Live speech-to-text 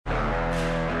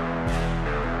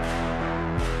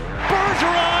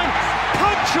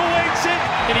punctuates it,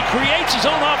 and he creates his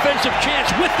own offensive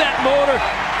chance with that motor.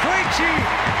 Krejci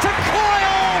to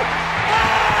Coyle,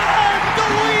 and the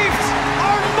Leafs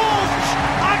are mulched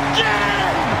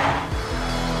again!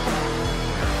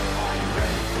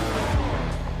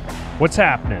 What's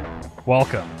happening?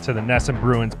 Welcome to the NESN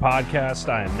Bruins podcast.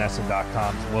 I am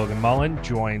NESN.com's Logan Mullen,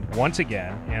 joined once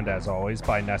again, and as always,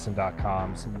 by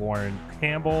NESN.com's Lauren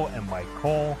Campbell and Mike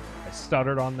Cole. I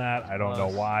stuttered on that. I don't know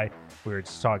why. We were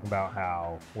just talking about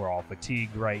how we're all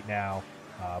fatigued right now,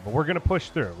 but we're going to push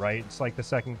through, right? It's like the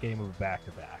second game of a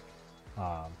back-to-back.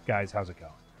 Guys, how's it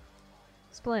going?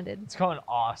 Splendid. It's going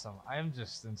awesome. I am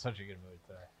just in such a good mood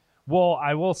today. Well,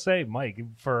 I will say, Mike,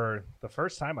 for the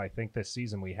first time, I think this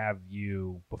season, we have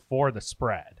you before the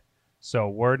spread. So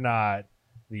we're not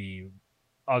the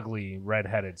ugly,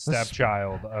 redheaded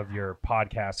stepchild of your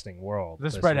podcasting world. The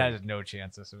spread has no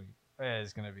chance this week.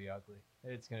 It's going to be ugly.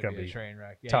 It's going to be a train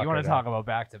wreck. Yeah, you want to talk about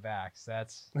back-to-backs.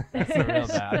 That's the real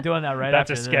bad. I'm doing that right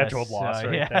after this. That's a scheduled loss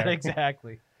right there. Yeah,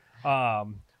 exactly.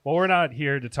 Well, we're not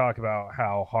here to talk about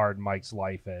how hard Mike's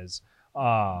life is.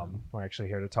 We're actually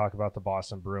here to talk about the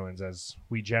Boston Bruins, as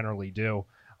we generally do.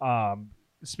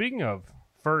 Speaking of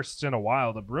firsts in a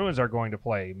while, the Bruins are going to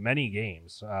play many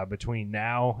games between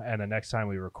now and the next time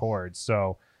we record.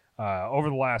 So over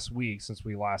the last week since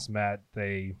we last met,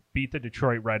 they beat the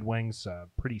Detroit Red Wings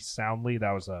pretty soundly.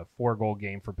 That was a 4-goal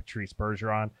game for Patrice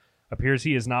Bergeron. Appears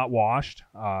he is not washed,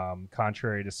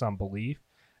 contrary to some belief.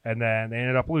 And then they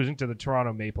ended up losing to the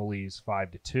Toronto Maple Leafs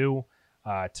 5-2.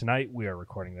 Tonight, we are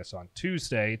recording this on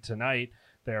Tuesday. Tonight,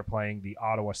 they're playing the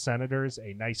Ottawa Senators,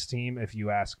 a nice team, if you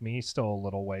ask me. Still a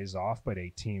little ways off, but a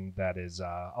team that is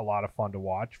a lot of fun to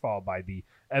watch, followed by the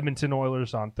Edmonton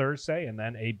Oilers on Thursday, and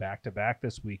then a back-to-back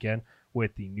this weekend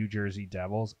with the New Jersey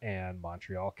Devils and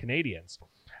Montreal Canadiens.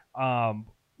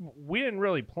 We didn't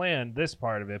really plan this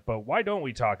part of it, but why don't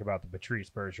we talk about the Patrice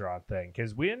Bergeron thing?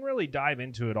 Because we didn't really dive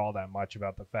into it all that much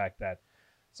about the fact that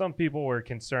some people were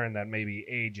concerned that maybe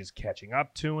age is catching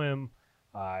up to him.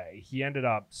 He ended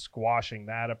up squashing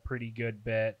that a pretty good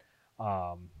bit.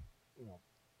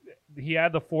 He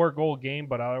had the 4-goal game,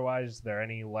 but otherwise, is there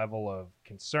any level of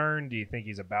concern? Do you think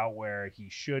he's about where he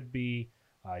should be?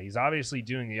 He's obviously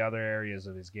doing the other areas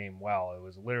of his game well. It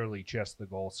was literally just the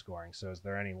goal scoring. So is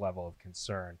there any level of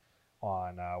concern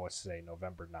on,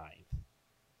 November 9th?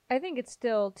 I think it's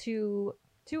still too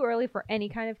early for any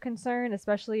kind of concern,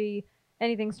 especially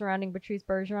anything surrounding Patrice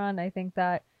Bergeron. I think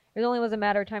that it only was a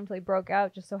matter of time till he broke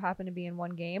out, just so happened to be in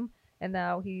one game. And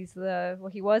now he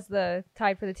was the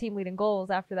tied for the team leading goals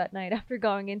after that night, after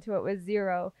going into it with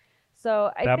 0.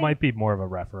 So I think might be more of a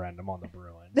referendum on the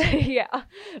Bruins. Yeah.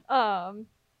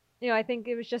 I think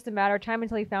it was just a matter of time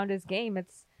until he found his game.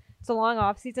 It's a long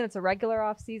off season. It's a regular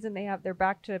off season. They're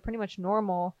back to pretty much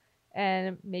normal.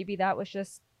 And maybe that was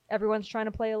just everyone's trying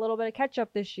to play a little bit of catch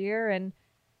up this year. And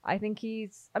I think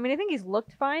he's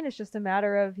looked fine. It's just a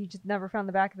matter of he just never found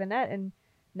the back of the net. And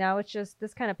now it's just,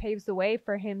 this kind of paves the way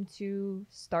for him to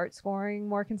start scoring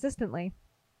more consistently.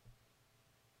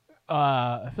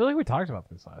 I feel like we talked about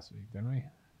this last week, didn't we?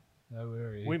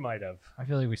 We might have. I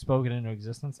feel like we spoke it into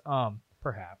existence.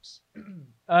 Perhaps.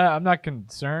 I'm not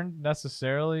concerned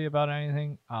necessarily about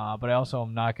anything, but I also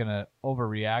am not going to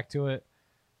overreact to it.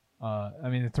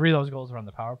 The 3 of those goals were on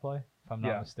the power play, if I'm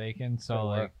not mistaken.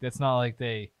 So it's not like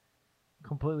they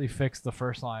completely fixed the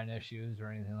first line issues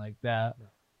or anything like that.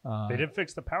 They did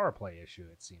fix the power play issue,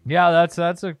 it seems. Yeah,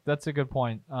 that's a good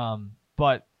point.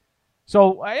 But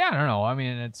so I don't know.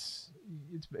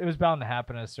 It was bound to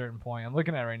happen at a certain point. I'm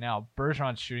looking at it right now.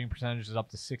 Bergeron's shooting percentage is up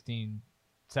to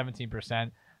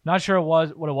 17%. Not sure what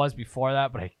it was before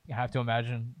that, but I have to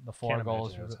imagine the 4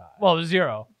 goals. It was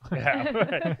 0.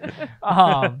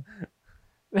 Yeah.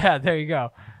 Yeah, there you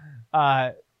go.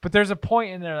 But there's a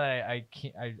point in there that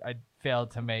I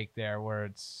failed to make there where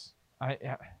it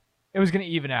was going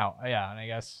to even out. Yeah, and I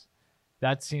guess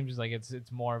that seems like it's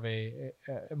more of a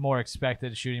more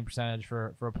expected shooting percentage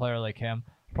for a player like him.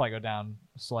 Probably go down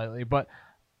slightly, but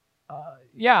I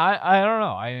don't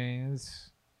know.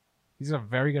 He's a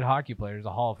very good hockey player. He's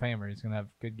a Hall of Famer. He's going to have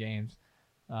good games.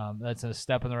 That's a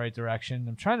step in the right direction.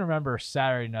 I'm trying to remember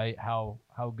Saturday night how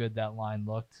good that line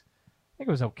looked. I think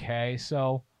it was okay.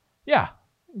 So, yeah,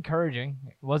 encouraging.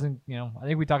 It wasn't, I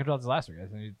think we talked about this last week. I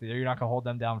think you're not going to hold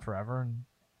them down forever. And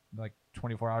like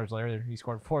 24 hours later, he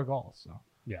scored 4 goals. So,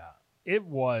 yeah, it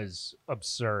was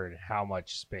absurd how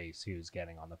much space he was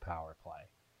getting on the power play.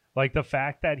 Like the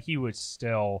fact that he was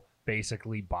still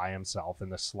basically by himself in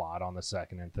the slot on the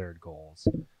second and third goals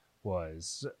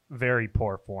was very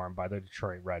poor form by the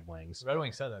Detroit Red Wings. Red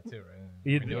Wings said that too,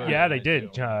 right? Yeah, they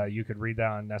did. You could read that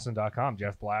on NESN.com.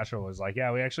 Jeff Blashill was like,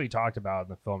 yeah, we actually talked about in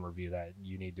the film review that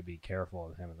you need to be careful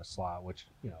of him in the slot, which,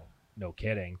 no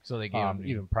kidding. So they gave him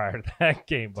even prior to that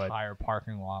game. But entire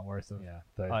parking lot worth of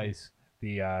ice.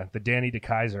 The Danny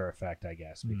DeKaiser effect, I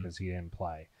guess, because he didn't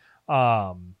play.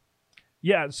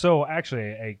 So actually,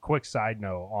 a quick side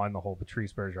note on the whole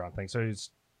Patrice Bergeron thing. So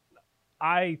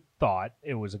I thought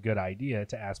it was a good idea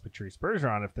to ask Patrice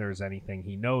Bergeron if there was anything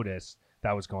he noticed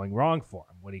that was going wrong for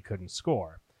him when he couldn't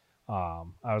score.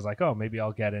 I was like, oh, maybe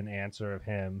I'll get an answer of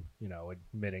him,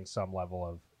 admitting some level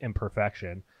of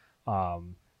imperfection.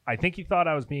 I think he thought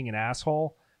I was being an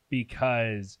asshole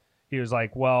because he was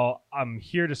like, well, I'm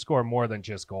here to score more than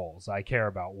just goals. I care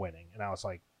about winning. And I was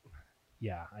like,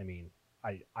 yeah, I mean,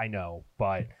 I know,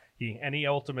 but he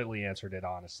ultimately answered it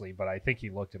honestly, but I think he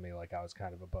looked at me like I was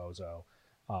kind of a bozo.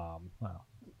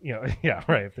 Yeah,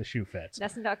 right, if the shoe fits.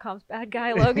 NESN.com's bad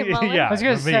guy, Logan Mullen. Yeah, I was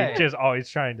gonna say, just always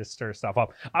trying to stir stuff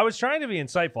up. I was trying to be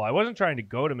insightful. I wasn't trying to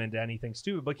goad him into anything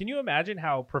stupid, but can you imagine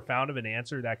how profound of an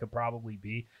answer that could probably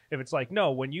be if it's like,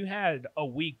 no, when you had a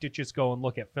week to just go and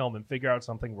look at film and figure out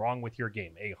something wrong with your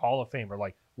game, a Hall of Famer,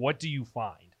 like, what do you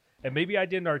find? And maybe I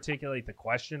didn't articulate the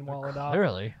question well enough.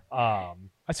 Clearly.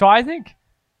 Um, So I think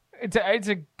it's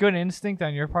a good instinct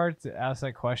on your part to ask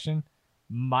that question.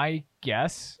 My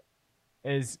guess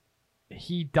is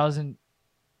he doesn't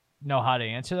know how to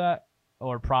answer that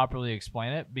or properly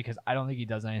explain it because I don't think he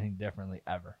does anything differently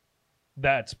ever.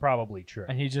 That's probably true.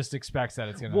 And he just expects that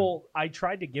it's going to... Well, I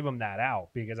tried to give him that out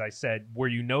because I said, were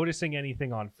you noticing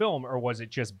anything on film or was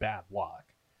it just bad luck?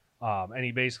 And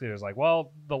he basically was like,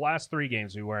 well, the last 3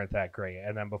 games we weren't that great.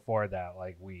 And then before that,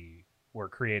 like, we were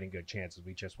creating good chances.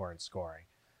 We just weren't scoring.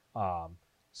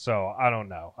 So I don't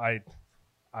know.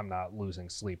 I'm not losing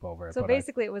sleep over it. So but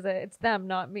basically, it's them,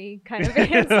 not me kind of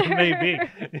answer. Maybe.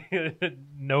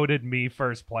 Noted me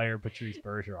first player, Patrice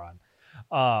Bergeron.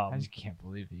 I just can't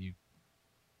believe that you...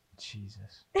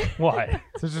 Jesus. What?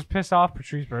 So just piss off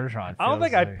Patrice Bergeron. I don't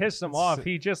think feels I like- pissed him off.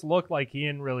 He just looked like he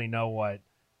didn't really know what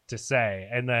to say.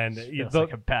 And then... Feels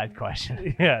like a bad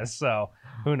question. Yeah, so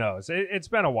who knows? It's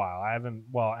been a while. I haven't...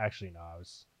 Well, actually, no. I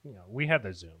was... we had the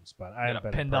Zooms, but I haven't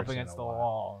been pinned in up person against in the a while.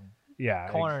 wall. Yeah.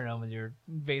 Cornering him with your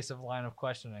invasive line of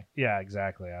questioning. Yeah,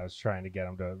 exactly. I was trying to get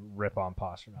him to rip on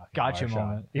Pasternak. Gotcha Marchand.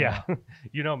 moment. Yeah.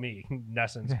 You know me,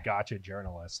 NESN's gotcha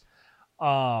journalist.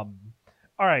 All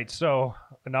right, so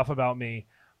enough about me.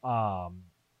 God,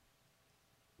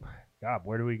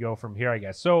 where do we go from here, I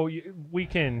guess? So we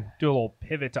can do a little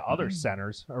pivot to other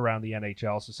centers around the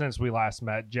NHL. So since we last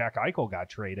met, Jack Eichel got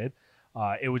traded.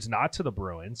 It was not to the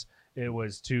Bruins. It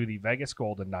was to the Vegas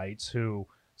Golden Knights, who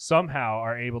somehow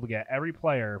are able to get every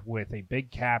player with a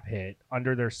big cap hit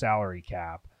under their salary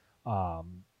cap.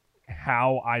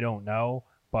 How, I don't know,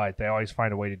 but they always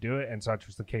find a way to do it, and such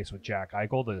was the case with Jack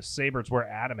Eichel. The Sabres were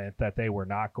adamant that they were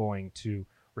not going to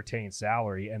retain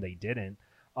salary, and they didn't.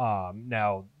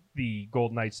 Now, the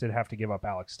Golden Knights did have to give up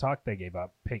Alex Tuch. They gave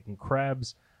up Peyton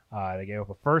Krebs. They gave up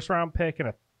a first-round pick and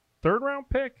a third-round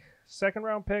pick,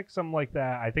 second-round pick, something like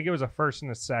that. I think it was a first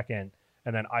and a second,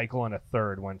 and then Eichel and a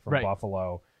third went from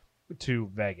Buffalo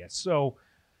to Vegas. So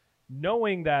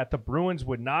knowing that the Bruins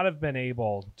would not have been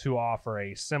able to offer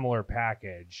a similar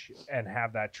package and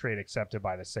have that trade accepted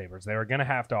by the Sabres, they were going to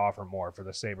have to offer more for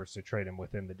the Sabres to trade him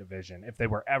within the division if they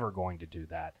were ever going to do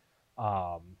that.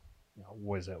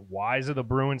 Was it wise of the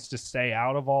Bruins to stay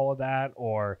out of all of that,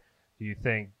 or do you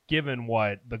think, given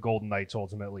what the Golden Knights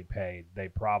ultimately paid, they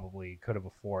probably could have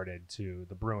afforded to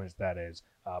the Bruins, that is,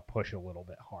 push a little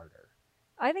bit harder?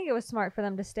 I think it was smart for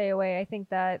them to stay away. I think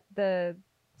that the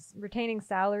retaining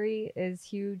salary is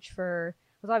huge for,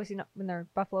 because obviously not, when their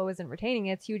Buffalo isn't retaining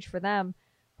it, it's huge for them.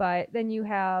 But then you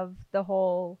have a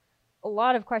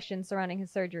lot of questions surrounding his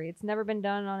surgery. It's never been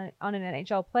done on an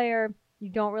NHL player. You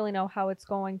don't really know how it's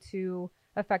going to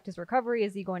affect his recovery.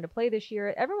 Is he going to play this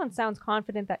year? Everyone sounds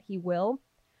confident that he will,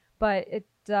 but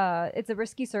it's a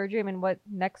risky surgery. I mean, what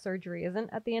neck surgery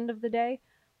isn't at the end of the day?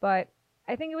 But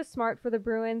I think it was smart for the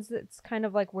Bruins. It's kind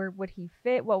of like, where would he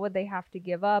fit? What would they have to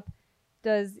give up?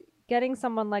 Does getting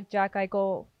someone like Jack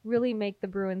Eichel really make the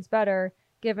Bruins better,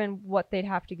 given what they'd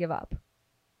have to give up?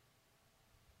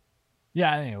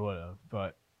 Yeah, I think it would have,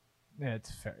 but yeah,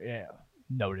 it's fair. Yeah,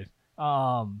 noted.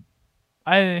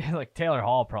 I like Taylor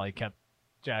Hall probably kept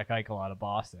Jack Eichel out of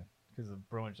Boston because the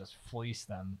Bruins just fleeced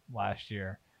them last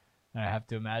year, and I have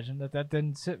to imagine that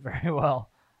didn't sit very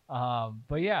well.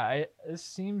 But yeah, it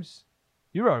seems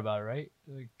you wrote about it, right?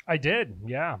 Like, I did,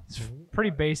 yeah. it's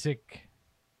pretty basic,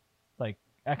 like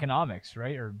economics,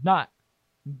 right? Or not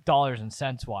dollars and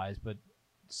cents wise, but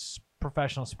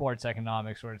professional sports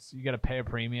economics where you got to pay a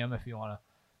premium if you want to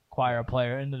acquire a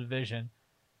player in the division.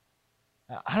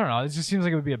 I don't know. It just seems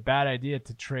like it would be a bad idea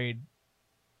to trade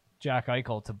Jack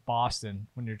Eichel to Boston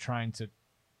when you're trying to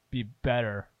be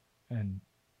better, and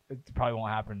it probably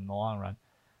won't happen in the long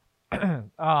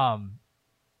run.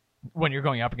 When you're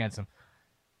going up against them,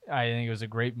 I think it was a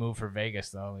great move for Vegas,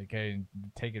 though. Like, hey,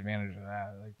 take advantage of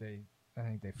that. Like, I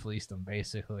think they fleeced them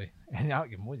basically. And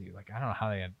I'm with you. Like, I don't know how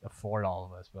they afford all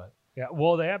of this, but Yeah,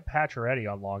 well, they have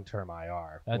Pacioretty on long-term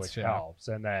IR, That's which fair. helps,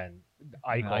 and then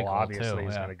Eichel Eichel, obviously too,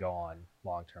 is yeah. going to go on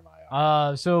long-term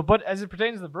IR. But as it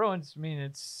pertains to the Bruins, I mean,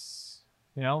 it's,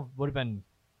 would have been,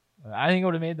 I think it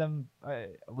would have made them a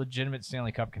legitimate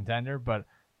Stanley Cup contender, but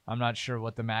I'm not sure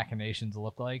what the machinations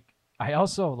look like. I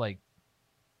also,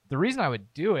 the reason I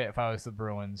would do it if I was the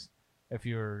Bruins,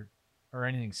 or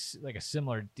anything like a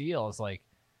similar deal, is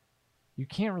you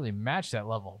can't really match that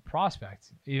level of prospect,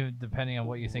 even depending on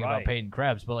what you think about Right. Peyton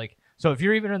Krebs. But so if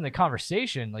you're even in the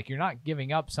conversation, you're not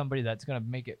giving up somebody that's going to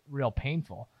make it real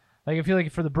painful. I feel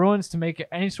like for the Bruins to make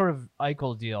any sort of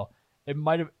Eichel deal, it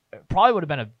probably would have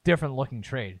been a different looking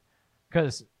trade,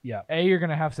 because Yeah. A, you're going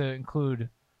to have to include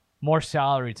more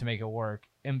salary to make it work,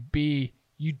 and B,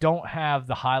 you don't have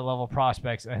the high level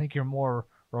prospects. I think you're more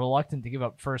reluctant to give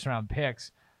up first round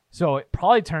picks. So it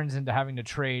probably turns into having to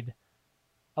trade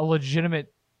a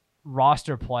legitimate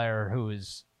roster player who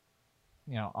is,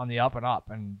 on the up and up,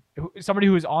 and somebody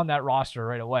who is on that roster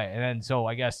right away. And then, so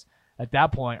I guess at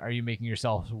that point, are you making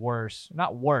yourselves worse?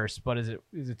 Not worse, but is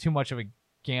it too much of a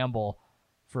gamble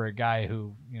for a guy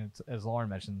who, as Lauren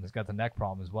mentioned, has got the neck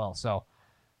problem as well? So,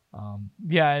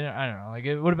 yeah, I don't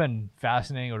know. It would have been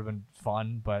fascinating. It would have been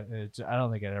fun, but I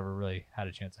don't think it ever really had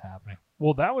a chance of happening.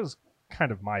 Well, that was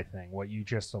kind of my thing. What you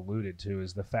just alluded to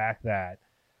is the fact that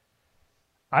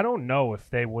I don't know if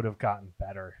they would have gotten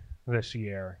better this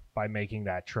year by making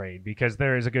that trade, because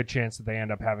there is a good chance that they end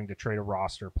up having to trade a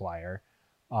roster player.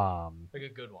 Like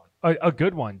a good one. A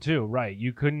good one too, right?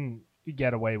 You couldn't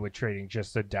get away with trading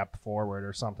just a depth forward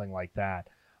or something like that.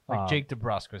 Jake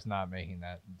DeBrusk was not making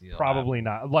that deal. Probably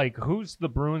not. Who's the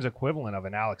Bruins equivalent of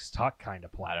an Alex Tuck kind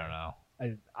of player? I don't know.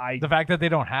 I The fact that they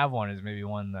don't have one is maybe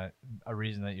a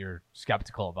reason that you're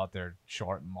skeptical about their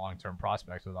short and long-term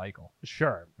prospects with Eichel.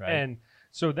 Sure. Right. And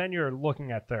so then you're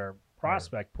looking at their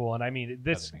prospect pool, and I mean,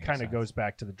 this Doesn't make kind of sense. goes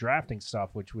back to the drafting stuff,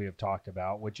 which we have talked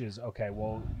about, which is, okay,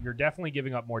 well, you're definitely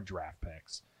giving up more draft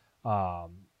picks.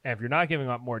 And if you're not giving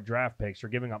up more draft picks, you're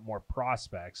giving up more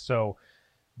prospects. So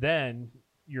then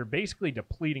you're basically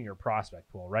depleting your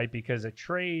prospect pool, right? Because a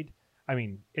trade, I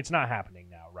mean, it's not happening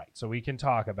now, right? So we can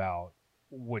talk about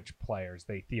which players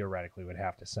they theoretically would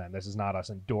have to send. This is not us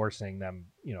endorsing them,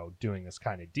 doing this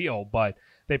kind of deal, but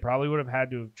they probably would have had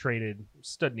to have traded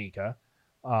Studnicka,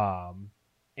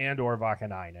 and or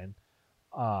Vakanainen,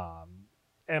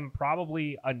 and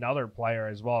probably another player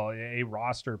as well, a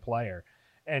roster player.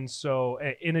 And so,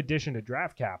 in addition to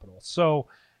draft capital. So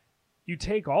you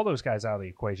take all those guys out of the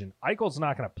equation. Eichel's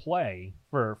not going to play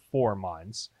for 4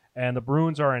 months, and the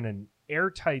Bruins are in an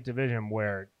airtight division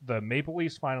where the Maple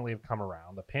Leafs finally have come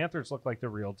around. The Panthers look like the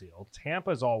real deal.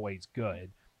 Tampa's always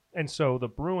good. And so the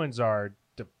Bruins are,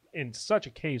 in such a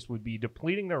case, would be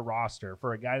depleting their roster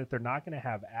for a guy that they're not going to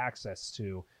have access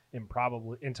to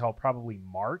until probably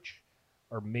March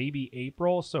or maybe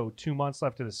April. So 2 months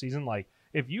left of the season.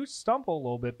 If you stumble a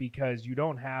little bit because you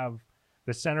don't have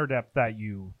the center depth that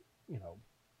you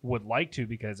would like to,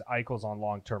 because Eichel's on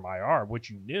long-term IR, which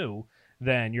you knew,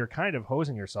 then you're kind of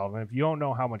hosing yourself. And if you don't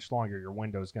know how much longer your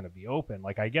window is going to be open,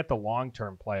 I get the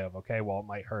long-term play of, okay, well, it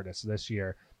might hurt us this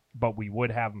year, but we would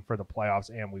have him for the playoffs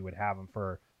and we would have him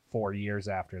for 4 years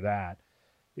after that.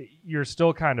 You're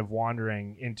still kind of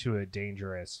wandering into a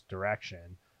dangerous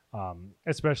direction,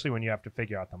 especially when you have to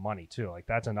figure out the money too.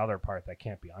 That's another part that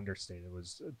can't be understated.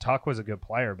 Tuck was a good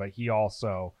player, but he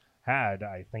also had,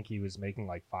 I think he was making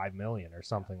 $5 million or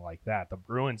something like that. The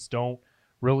Bruins don't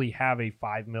really have a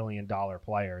 $5 million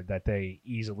player that they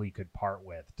easily could part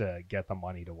with to get the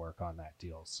money to work on that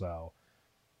deal. So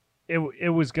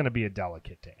it was going to be a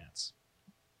delicate dance.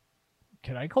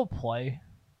 Can Eichel play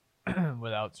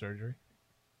without surgery?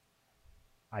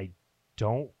 I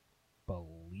don't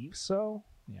believe so.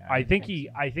 Yeah, I think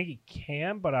he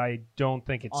can, but I don't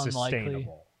think it's Unlikely.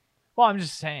 sustainable. Well, I'm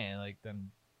just saying, then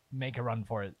make a run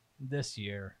for it this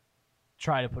year.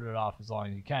 Try to put it off as long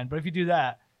as you can. But if you do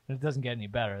that and it doesn't get any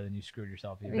better, then you screwed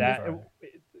yourself even further.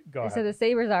 Go So ahead. the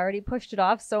Sabres already pushed it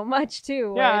off so much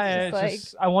too. where Yeah, it's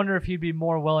just I wonder if he'd be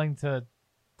more willing to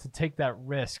take that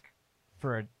risk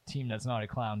for a team that's not a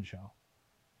clown show.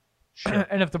 Sure.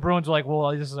 And if the Bruins are like,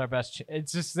 well, this is our best,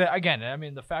 it's just that, again. I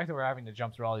mean, the fact that we're having to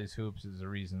jump through all these hoops is the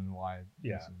reason why.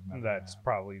 Yeah, this is never that's gonna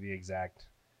probably the exact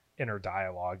inner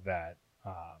dialogue that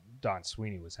Don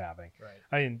Sweeney was having. happen.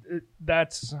 I mean,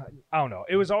 that's I don't know.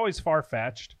 It was always far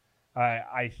fetched.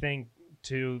 I think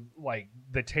too, like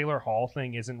the Taylor Hall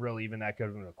thing isn't really even that good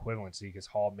of an equivalency because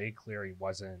Hall made clear he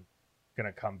wasn't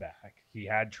going to come back. He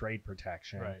had trade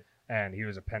protection, Right. and he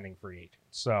was a pending free agent.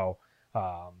 So,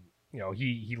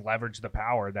 he leveraged the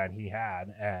power that he had,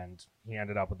 and he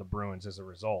ended up with the Bruins as a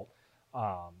result.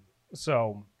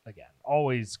 So again,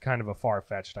 always kind of a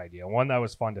far-fetched idea, one that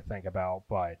was fun to think about,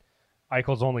 but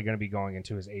Eichel's only going to be going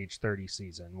into his age 30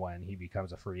 season when he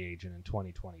becomes a free agent in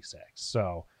 2026.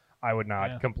 So I would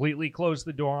not completely close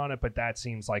the door on it, but that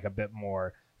seems like a bit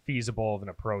more feasible of an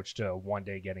approach to one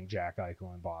day getting Jack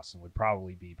Eichel in Boston would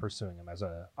probably be pursuing him as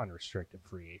a unrestricted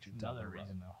free agent. down Another the road.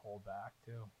 reason to hold back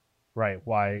too. Right.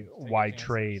 Why chances,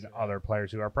 trade yeah. other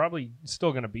players who are probably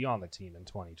still going to be on the team in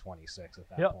 2026 at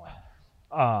that Yep. point?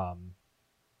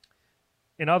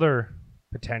 In other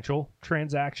potential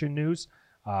transaction news,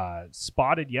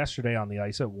 spotted yesterday on the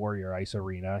ice at Warrior Ice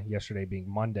Arena, yesterday being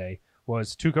Monday,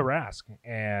 was Tuukka Rask.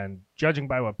 And judging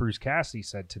by what Bruce Cassidy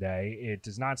said today, it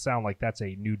does not sound like that's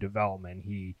a new development.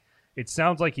 It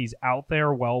sounds like he's out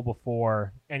there well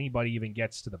before anybody even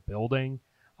gets to the building.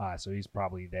 So he's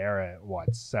probably there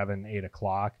at 7, 8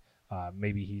 o'clock.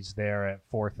 Maybe he's there at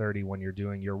 4:30 when you're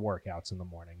doing your workouts in the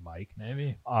morning, Mike.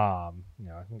 Maybe. A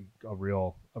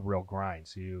real grind.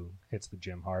 So you hits the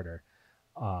gym harder.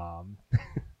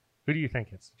 Who do you think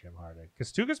hits the gym harder?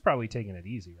 Because Tuukka's probably taking it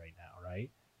easy right now, right?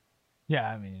 Yeah,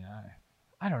 I mean,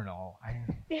 I don't know.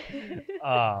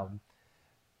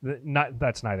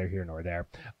 That's neither here nor there.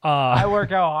 I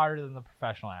work out harder than the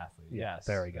professional athlete. Yeah, Yes,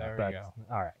 there we go. There we go.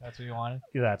 All right. That's what you wanted.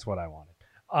 That's what I wanted.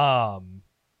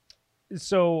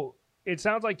 So it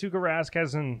sounds like Tuukka Rask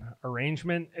has an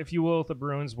arrangement, if you will, with the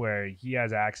Bruins where he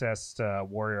has access to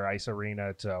Warrior Ice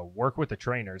Arena to work with the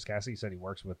trainers. Cassidy said he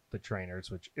works with the trainers,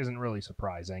 which isn't really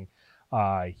surprising.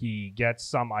 He gets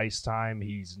some ice time.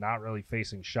 He's not really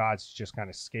facing shots, just kind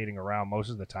of skating around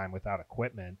most of the time without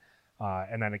equipment.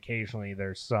 And then occasionally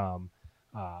there's some,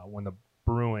 when the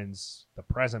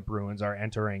present Bruins are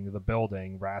entering the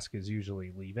building, Rask is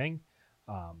usually leaving.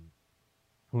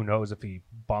 Who knows if he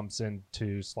bumps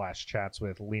into / chats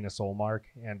with Linus Olmark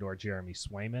and or Jeremy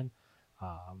Swayman,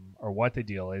 or what the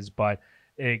deal is, but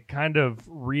it kind of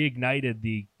reignited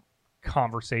the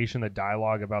conversation, the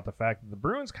dialogue about the fact that the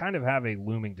Bruins kind of have a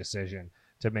looming decision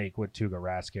to make with Tuukka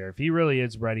Rask here. If he really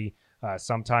is ready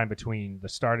sometime between the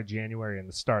start of January and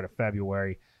the start of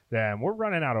February, then we're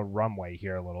running out of runway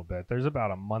here a little bit. There's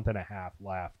about a month and a half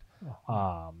left.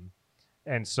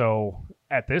 And so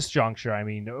at this juncture, I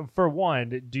mean, for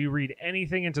one, do you read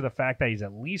anything into the fact that he's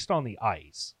at least on the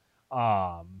ice?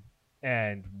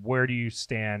 And where do you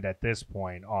stand at this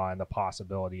point on the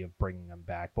possibility of bringing him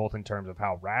back, both in terms of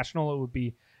how rational it would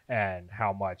be and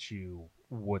how much you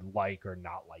would like or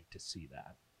not like to see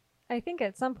that? I think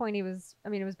at some point it was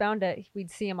bound that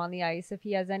we'd see him on the ice if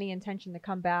he has any intention to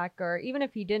come back, or even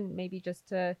if he didn't, maybe just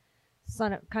to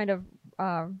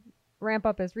ramp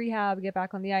up his rehab, get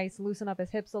back on the ice, loosen up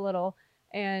his hips a little.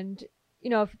 And,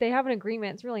 if they have an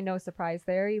agreement, it's really no surprise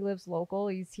there. He lives local.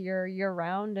 He's here year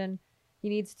round, and he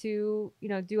needs to,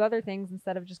 do other things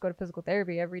instead of just go to physical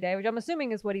therapy every day, which I'm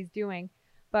assuming is what he's doing.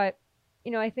 But,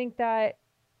 I think that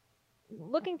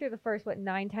looking through the first,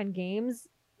 9-10 games,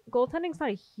 goaltending's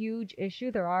not a huge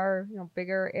issue. There are,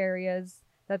 bigger areas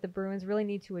that the Bruins really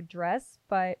need to address.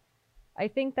 But I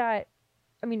think that,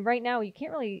 right now you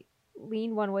can't really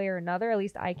lean one way or another. At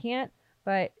least I can't.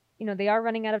 But, they are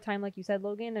running out of time, like you said,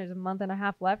 Logan. There's a month and a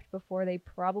half left before they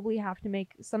probably have to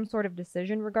make some sort of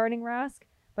decision regarding Rask.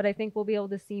 But I think we'll be able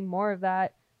to see more of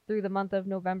that through the month of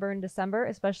November and December,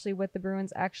 especially with the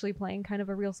Bruins actually playing kind of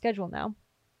a real schedule now.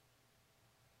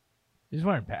 He's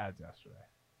wearing pads yesterday.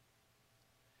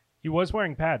 He was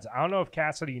wearing pads. I don't know if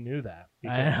Cassidy knew that.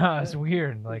 I know, it's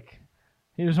weird. Like,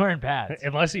 he was wearing pads.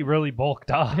 Unless he really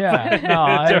bulked up. Yeah,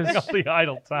 no, during all the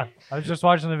idle time. I was just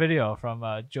watching the video from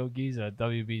Joe Giza at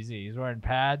WBZ. He's wearing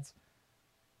pads,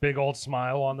 big old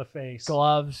smile on the face,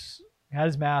 gloves, had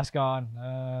his mask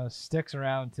on, sticks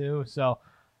around too. So,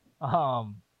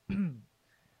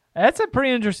 that's a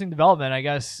pretty interesting development, I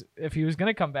guess. If he was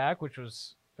going to come back, which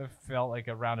was it felt like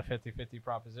around a 50-50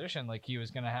 proposition, like he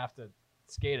was going to have to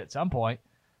skate at some point.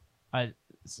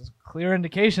 It's a clear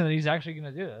indication that he's actually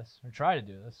going to do this or try to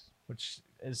do this, which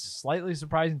is slightly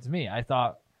surprising to me. I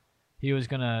thought he was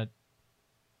going to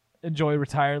enjoy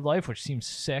retired life, which seems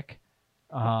sick.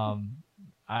 Retired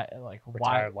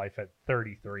life at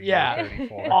 33. Yeah,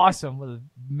 34. Awesome with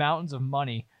mountains of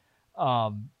money.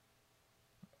 I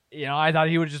thought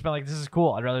he would have just been like, "This is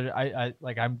cool. I'd rather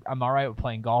I'm all right with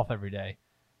playing golf every day."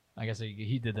 I guess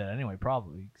he did that anyway.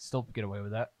 Probably still get away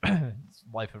with that. It's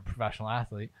life of a professional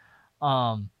athlete.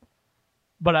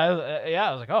 But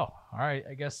I was like, "Oh, all right.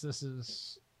 I guess this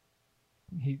is."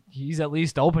 He's at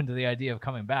least open to the idea of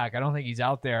coming back. I don't think he's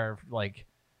out there like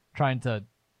trying to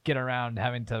get around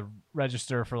having to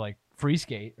register for like free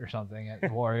skate or something at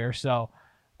Warrior. So,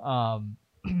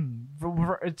 in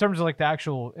terms of like the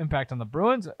actual impact on the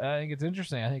Bruins, I think it's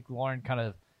interesting. I think Lauren kind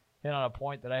of hit on a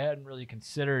point that I hadn't really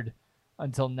considered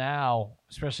until now,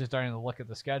 especially starting to look at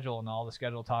the schedule and all the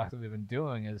schedule talk that we've been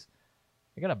doing. Is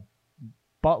they got a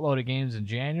buttload of games in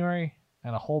January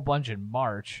and a whole bunch in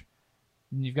March.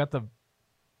 And you've got the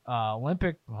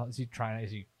Olympic. Well, is he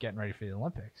getting ready for the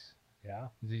Olympics? Yeah.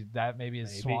 Is that maybe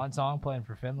his swan song playing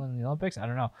for Finland in the Olympics? I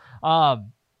don't know.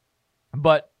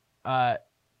 But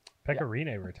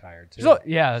Pecorine retired too. So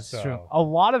yeah, that's true. A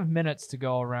lot of minutes to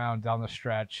go around down the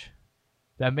stretch.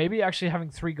 That maybe actually having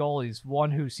three goalies,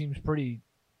 one who seems pretty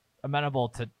amenable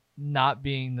to not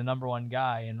being the number one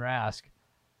guy in Rask,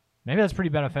 maybe that's pretty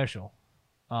beneficial.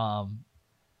 And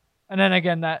then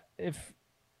again, that if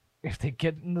they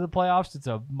get into the playoffs, it's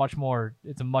a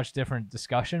much different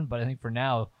discussion. But I think for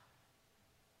now,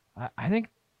 I think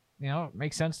it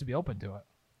makes sense to be open to it.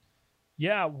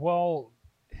 Yeah, well,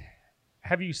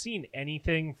 have you seen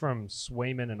anything from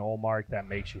Swayman and Olmark that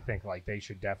makes you think like they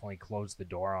should definitely close the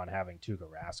door on having Tuukka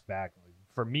Rask back?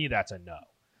 For me, that's a no.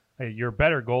 Your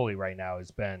better goalie right now has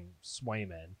been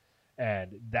Swayman,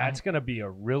 and that's going to be a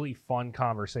really fun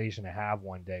conversation to have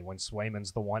one day when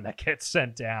Swayman's the one that gets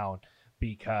sent down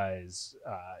because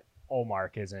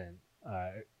Olmark isn't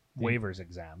waivers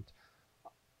exempt.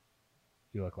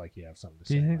 You look like you have something to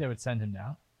say. Do you think they would send him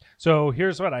down? So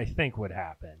here's what I think would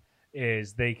happen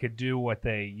is they could do what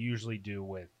they usually do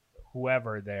with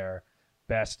whoever their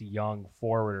best young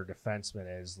forward or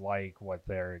defenseman is, like what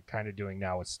they're kind of doing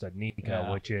now with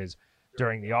Studnicka, which is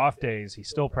during the off days, he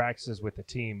still practices with the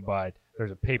team, but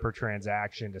there's a paper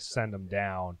transaction to send him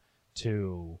down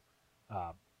to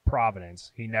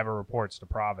Providence. He never reports to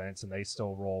Providence, and they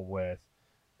still roll with,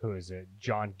 who is it,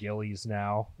 John Gillies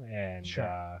now, and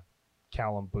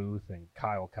Callum Booth and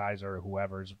Kyle Kaiser, or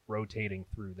whoever's rotating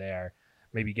through there.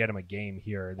 Maybe get him a game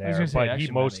here or there, but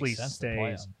he mostly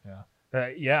stays.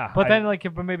 But then,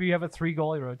 but maybe you have a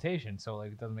 3-goalie rotation, so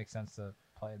it doesn't make sense to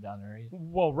play it down there either.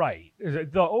 Well, right.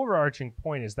 The overarching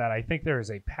point is that I think there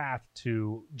is a path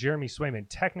to Jeremy Swayman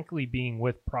technically being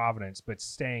with Providence, but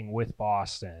staying with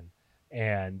Boston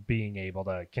and being able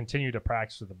to continue to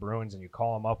practice with the Bruins, and you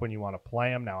call them up when you want to play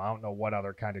them. Now, I don't know what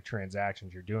other kind of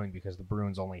transactions you're doing because the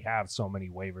Bruins only have so many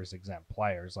waivers exempt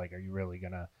players. Like, are you really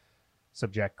going to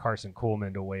subject Carson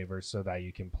Kuhlman to waivers so that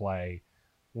you can play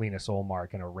Linus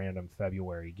Olmark in a random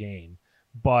February game?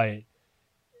 But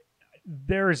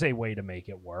there is a way to make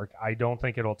it work. I don't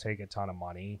think it'll take a ton of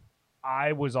money.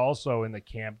 I was also in the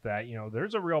camp that,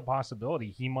 there's a real possibility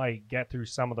he might get through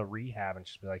some of the rehab and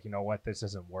just be like, you know what, this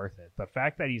isn't worth it. The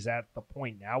fact that he's at the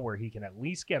point now where he can at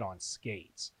least get on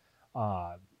skates,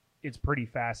 it's pretty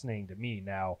fascinating to me.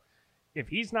 Now, if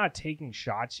he's not taking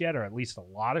shots yet, or at least a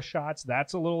lot of shots,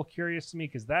 that's a little curious to me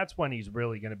because that's when he's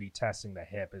really going to be testing the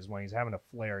hip, is when he's having to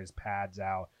flare his pads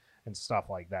out and stuff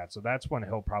like that. So that's when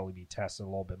he'll probably be tested a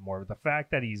little bit more. But the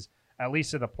fact that he's at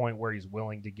least at a point where he's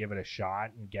willing to give it a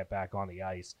shot and get back on the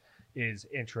ice is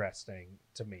interesting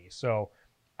to me. So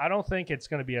I don't think it's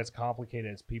going to be as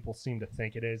complicated as people seem to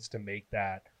think it is to make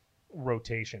that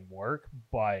rotation work.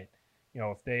 But,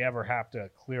 if they ever have to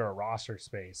clear a roster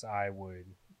space, I would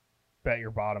bet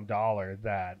your bottom dollar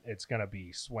that it's going to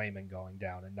be Swayman going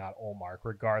down and not Olmark,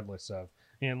 regardless of,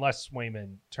 unless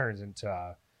Swayman turns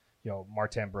into,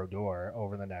 Martin Brodeur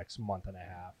over the next month and a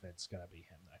half, it's going to be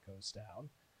him that goes down.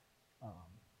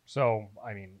 So,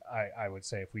 I would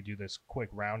say if we do this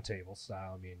quick roundtable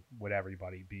style, would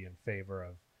everybody be in favor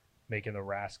of making the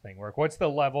Rask thing work? What's the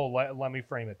level? Let me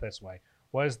frame it this way.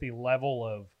 What is the level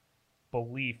of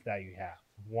belief that you have?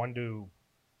 1 to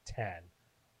 10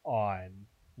 on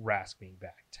Rask being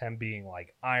back. 10 being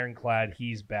like ironclad,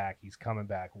 he's back, he's coming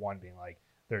back. 1 being like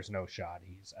there's no shot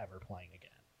he's ever playing again.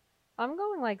 I'm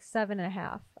going like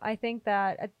 7.5. I think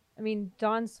that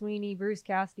Don Sweeney, Bruce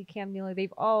Cassidy, Cam Neely,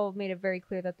 they've all made it very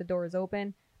clear that the door is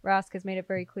open. Rask has made it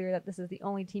very clear that this is the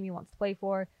only team he wants to play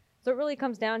for. So it really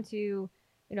comes down to,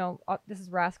 this is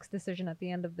Rask's decision at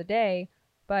the end of the day.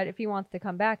 But if he wants to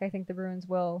come back, I think the Bruins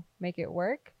will make it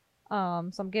work. So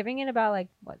I'm giving it about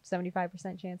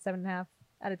 75% chance, 7.5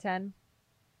 out of 10.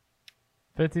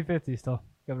 50-50 still.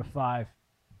 Give it a 5.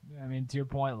 To your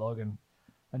point, Logan,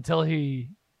 until he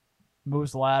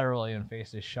moves laterally and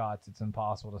faces shots, it's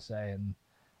impossible to say. And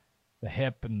the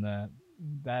hip and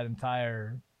that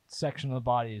entire section of the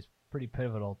body is pretty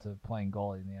pivotal to playing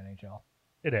goalie in the NHL.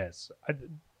 It is.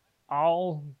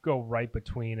 I'll go right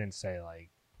between and say like,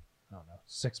 I don't know,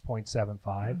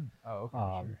 6.75. Oh, okay.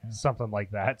 Sure, yeah. Something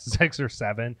like that, 6 or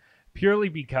 7, purely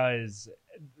because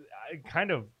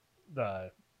kind of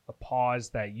the pause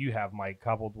that you have, Mike,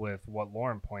 coupled with what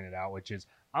Lauren pointed out, which is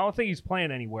I don't think he's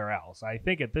playing anywhere else. I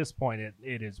think at this point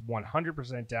it is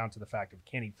 100% down to the fact of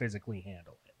can he physically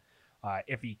handle it.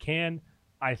 If he can,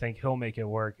 I think he'll make it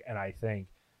work, and I think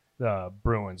the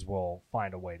Bruins will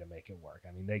find a way to make it work.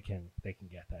 I mean, they can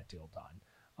get that deal done.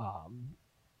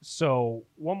 So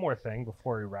one more thing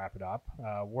before we wrap it up.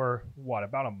 We're,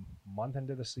 about a month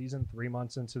into the season, 3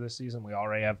 months into the season. We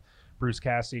already have Bruce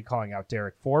Cassidy calling out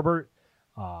Derek Forbort.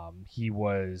 He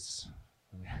was...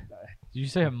 Did you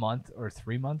say a month or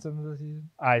 3 months into the season?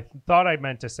 I thought I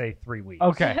meant to say 3 weeks.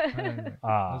 Okay.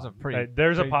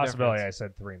 There's a big possibility difference. I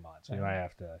said 3 months. We might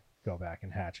have to go back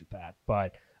and hatchet that.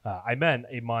 But I meant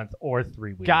a month or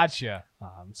 3 weeks. Gotcha.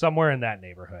 Somewhere in that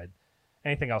neighborhood.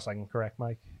 Anything else I can correct,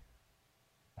 Mike?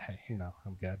 Hey, No,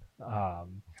 I'm good.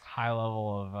 high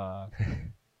level of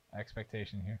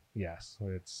expectation here. Yes,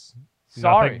 it's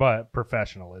Sorry. nothing but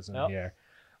professionalism Yep. here.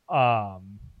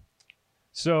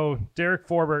 So Derek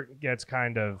Forbort gets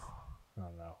kind of, I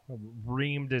don't know,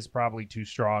 reamed is probably too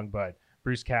strong, but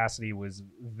Bruce Cassidy was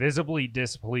visibly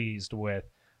displeased with,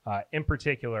 in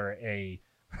particular, a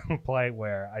play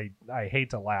where I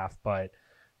hate to laugh, but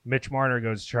Mitch Marner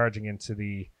goes charging into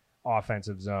the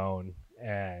offensive zone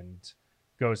and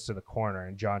goes to the corner,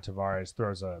 and John Tavares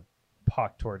throws a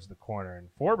puck towards the corner, and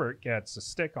Forbort gets a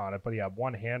stick on it, but he had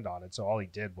one hand on it, so all he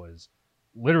did was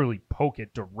literally poke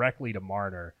it directly to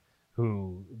Marner,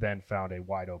 who then found a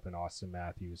wide open Austin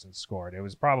Matthews and scored. It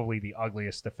was probably the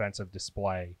ugliest defensive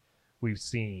display we've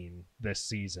seen this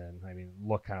season. I mean,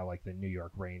 looked kind of like the New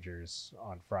York Rangers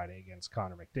on Friday against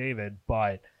Connor McDavid,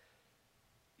 but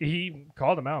he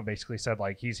called him out and basically said,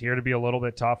 like, he's here to be a little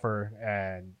bit tougher,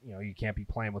 and, you can't be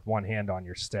playing with one hand on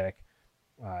your stick.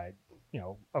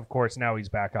 Of course, now he's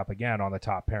back up again on the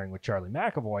top pairing with Charlie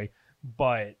McAvoy,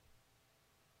 but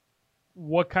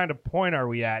what kind of point are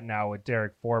we at now with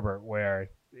Derek Forbort where,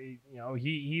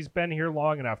 he's been here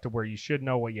long enough to where you should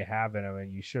know what you have in him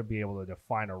and you should be able to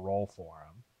define a role for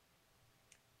him?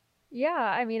 Yeah,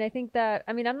 I mean, I think that,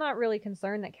 I'm not really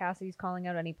concerned that Cassidy's calling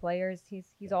out any players.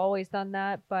 He's always done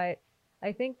that, but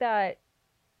I think that,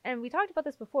 and we talked about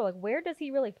this before, like, where does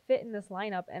he really fit in this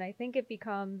lineup? And I think it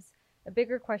becomes a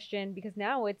bigger question because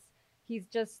now he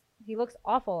looks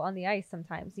awful on the ice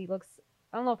sometimes.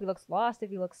 I don't know if he looks lost, if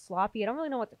he looks sloppy. I don't really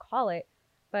know what to call it,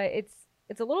 but it's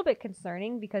a little bit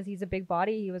concerning because he's a big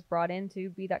body. He was brought in to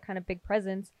be that kind of big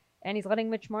presence, and he's letting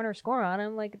Mitch Marner score on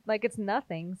him like it's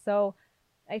nothing. So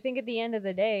I think at the end of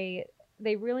the day,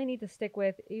 they really need to stick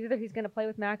with either he's going to play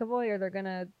with McAvoy or they're going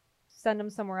to send him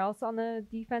somewhere else on the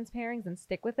defense pairings and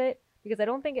stick with it, because I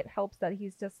don't think it helps that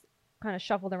he's just kind of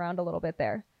shuffled around a little bit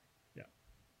there. Yeah.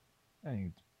 I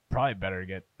think it's probably better to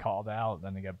get called out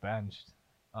than to get benched.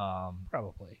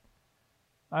 Probably.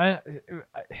 It's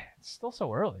still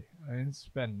so early. I mean, it's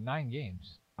been 9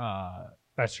 games.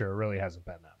 That's true. It really hasn't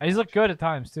been that. He's looked good at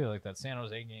times too. Like that San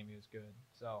Jose game, he was good.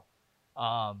 So,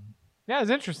 yeah,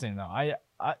 it's interesting though.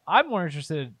 I'm more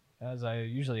interested, as I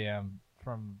usually am,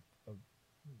 from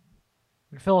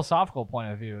a philosophical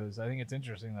point of view. Is I think it's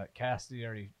interesting that Cassidy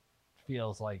already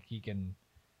feels like he can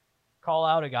call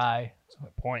out a guy That's a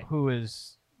good point. who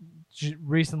is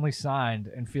recently signed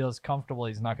and feels comfortable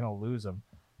he's not going to lose him,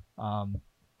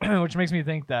 which makes me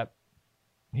think that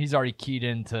he's already keyed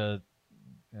into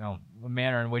the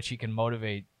manner in which he can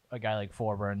motivate a guy like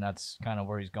Forbort, and that's kind of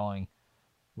where he's going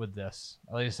with this.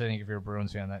 At least I think if you're a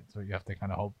Bruins fan, that's what you have to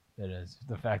kind of hope it is.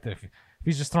 The fact that if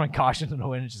he's just throwing caution to the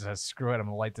wind and just says, screw it, I'm going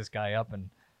to light this guy up in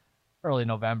early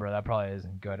November, that probably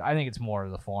isn't good. I think it's more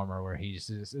of the former, where this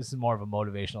is more of a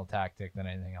motivational tactic than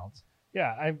anything else.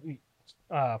 Yeah,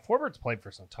 Forbort's played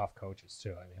for some tough coaches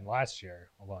too. I mean, last year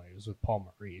alone, he was with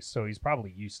Paul Maurice, so he's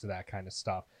probably used to that kind of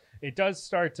stuff. It does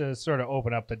start to sort of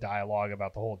open up the dialogue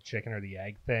about the whole chicken or the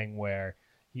egg thing, where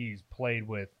he's played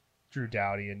with Drew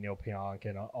Doughty and Neil Pionk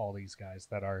and all these guys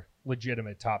that are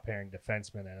legitimate top pairing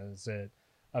defensemen. And is it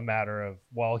a matter of,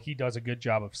 well, he does a good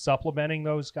job of supplementing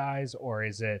those guys, or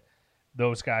is it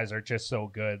those guys are just so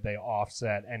good they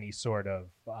offset any sort of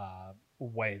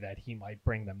way that he might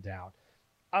bring them down?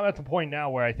 I'm at the point now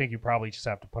where I think you probably just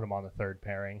have to put him on the third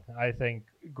pairing. I think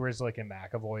Grzelcyk and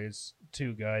McAvoy is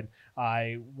too good.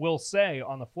 I will say,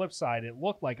 on the flip side, it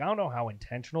looked like, I don't know how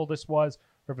intentional this was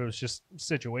or if it was just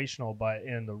situational, but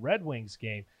in the Red Wings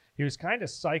game, he was kind of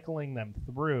cycling them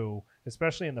through,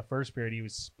 especially in the first period. He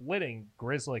was splitting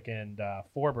Grzelcyk and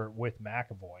Forbort with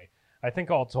McAvoy. I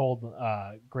think all told,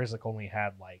 Grzelcyk only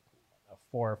had like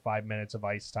 4 or 5 minutes of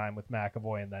ice time with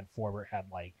McAvoy, and then Forbort had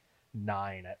like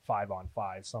 9 at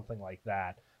 5-on-5, something like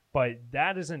that. But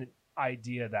that is an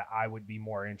idea that I would be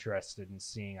more interested in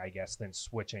seeing, I guess, than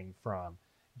switching from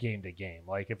game to game.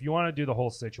 Like, if you want to do the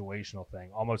whole situational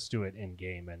thing, almost do it in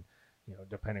game, and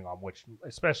depending on which,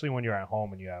 especially when you're at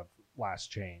home and you have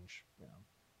last change,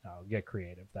 get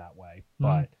creative that way.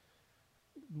 But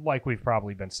like we've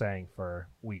probably been saying for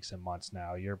weeks and months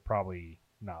now, you're probably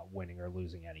not winning or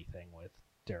losing anything with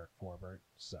Derek Forbort.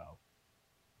 So,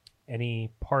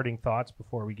 any parting thoughts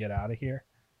before we get out of here?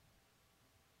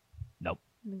 Nope.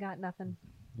 Got nothing.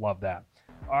 Love that.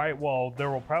 All right, well, there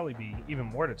will probably be even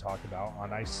more to talk about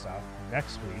on ice stuff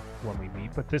next week when we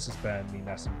meet, but this has been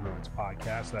the NESN Bruins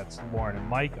podcast. That's Lauren and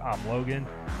Mike. I'm Logan.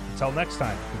 Until next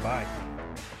time, goodbye.